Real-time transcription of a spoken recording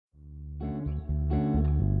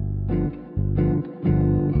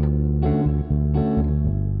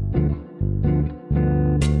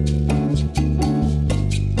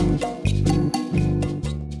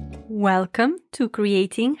Welcome to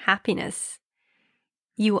Creating Happiness.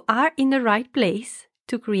 You are in the right place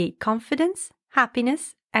to create confidence,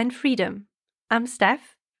 happiness, and freedom. I'm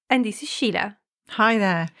Steph, and this is Sheila. Hi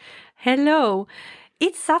there. Hello.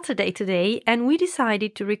 It's Saturday today, and we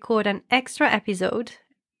decided to record an extra episode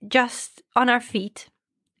just on our feet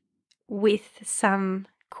with some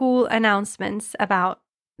cool announcements about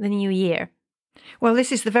the new year. Well,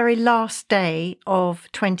 this is the very last day of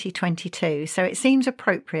 2022, so it seems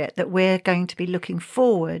appropriate that we're going to be looking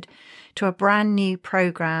forward to a brand new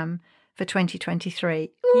programme for 2023.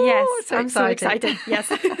 Ooh, Yes, so I'm so excited.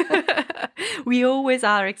 Yes. We always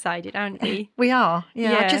are excited, aren't we? We are.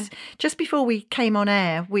 Yeah. Just before we came on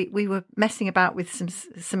air, we were messing about with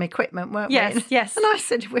some equipment, weren't we? Yes. And I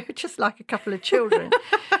said we're just like a couple of children.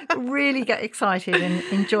 Really get excited and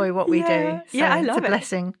enjoy what we do. So I love it's a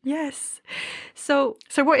blessing. Yes. So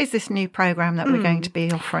what is this new programme that we're going to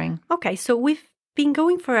be offering? Okay, so we've been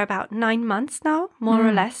going for about 9 months now, more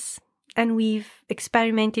or less, and we've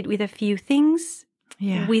experimented with a few things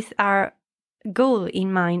with our goal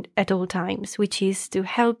in mind at all times, which is to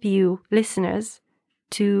help you listeners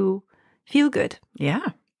to feel good. Yeah,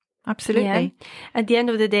 absolutely. Yeah. At the end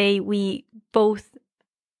of the day, we both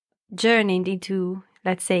journeyed into,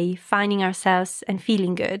 let's say, finding ourselves and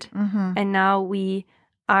feeling good. Mm-hmm. And now we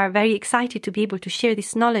are very excited to be able to share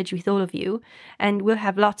this knowledge with all of you. And we'll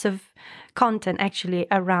have lots of content actually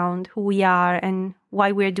around who we are and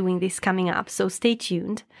why we're doing this coming up. So stay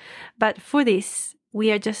tuned. But for this,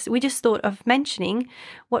 we just thought of mentioning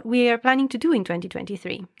what we are planning to do in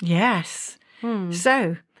 2023. Yes.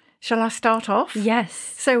 So, shall I start off? Yes.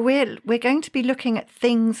 So we're going to be looking at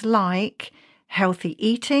things like healthy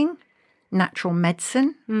eating, natural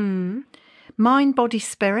medicine, mind, body,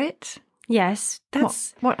 spirit. Yes.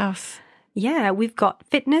 That's what else? Yeah, we've got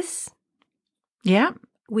fitness. Yeah.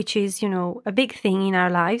 Which is, a big thing in our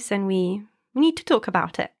lives, and we need to talk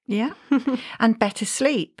about it. Yeah. And better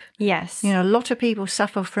sleep. Yes. A lot of people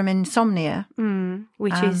suffer from insomnia.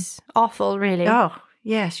 Which is awful, really. Oh,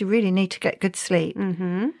 yes. You really need to get good sleep.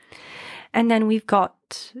 Mm-hmm. And then we've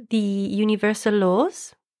got the universal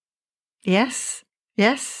laws. Yes.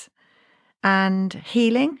 Yes. And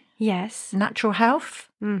healing. Yes. Natural health.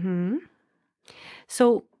 Mm-hmm.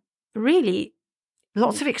 So, really...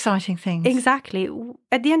 Lots of exciting things. Exactly.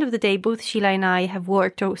 At the end of the day, both Sheila and I have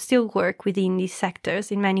worked or still work within these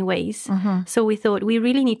sectors in many ways. Mm-hmm. So we thought we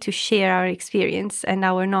really need to share our experience and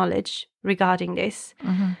our knowledge regarding this.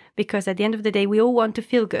 Mm-hmm. Because at the end of the day, we all want to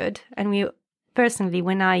feel good. And personally,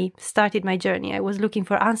 when I started my journey, I was looking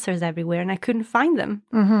for answers everywhere and I couldn't find them.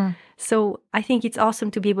 Mm-hmm. So I think it's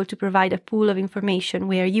awesome to be able to provide a pool of information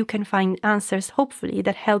where you can find answers, hopefully,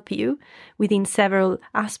 that help you within several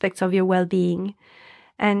aspects of your well-being.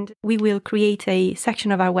 And we will create a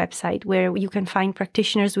section of our website where you can find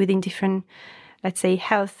practitioners within different, let's say,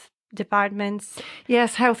 health departments.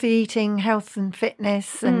 Yes, healthy eating, health and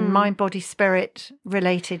fitness and mind, body, spirit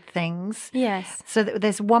related things. Yes. So that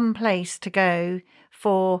there's one place to go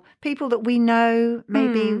for people that we know,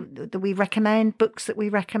 maybe that we recommend, books that we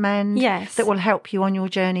recommend. Yes. That will help you on your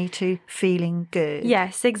journey to feeling good.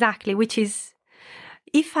 Yes, exactly. Which is,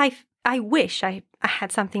 I wish I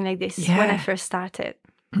had something like this when I first started.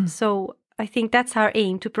 So I think that's our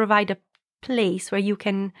aim, to provide a place where you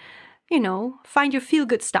can, find your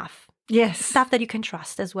feel-good stuff. Yes. Stuff that you can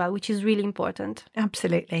trust as well, which is really important.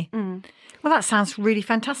 Absolutely. Well, that sounds really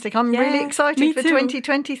fantastic. I'm Yeah, really excited me for too.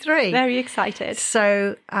 2023. Very excited.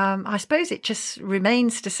 So I suppose it just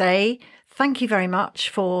remains to say thank you very much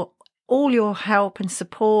for all your help and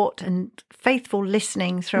support and faithful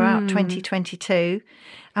listening throughout 2022.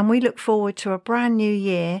 And we look forward to a brand new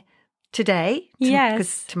year today. Yes.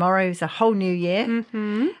 Because tomorrow is a whole new year.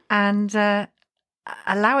 Mm-hmm. And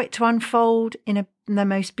allow it to unfold in the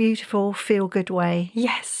most beautiful, feel-good way.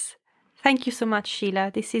 Yes. Thank you so much,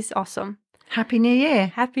 Sheila. This is awesome. Happy New Year.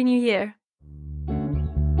 Happy New Year.